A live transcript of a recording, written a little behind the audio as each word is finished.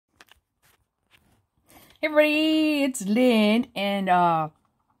Hey everybody, it's Lynn, and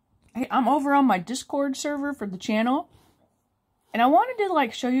I'm over on my Discord server for the channel, and I wanted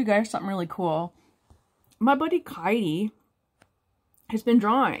to show you guys something really cool. My buddy Kaede has been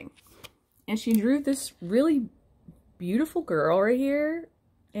drawing, and she drew this really beautiful girl right here,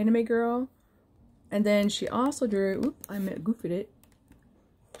 anime girl, and then she also drew, I goofed it.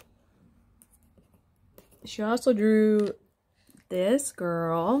 She also drew this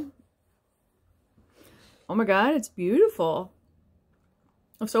girl. Oh my god, it's beautiful.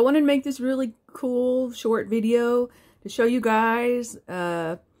 So I wanted to make this really cool short video to show you guys the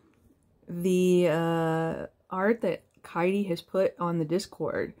art that Kaede has put on the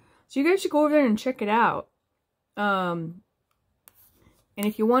Discord. So you guys should go over there and check it out. And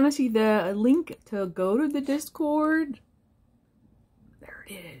if you want to see the link to go to the Discord, there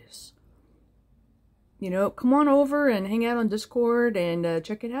it is. You know, come on over and hang out on Discord and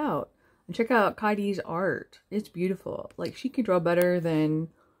check it out. And check out Kaede's art. It's beautiful. Like, she can draw better than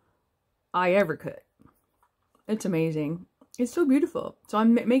I ever could. It's amazing. It's so beautiful. So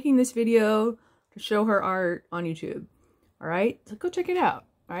I'm making this video to show her art on YouTube. Alright? So go check it out.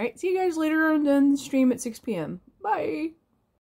 Alright? See you guys later on the stream at 6 p.m. Bye!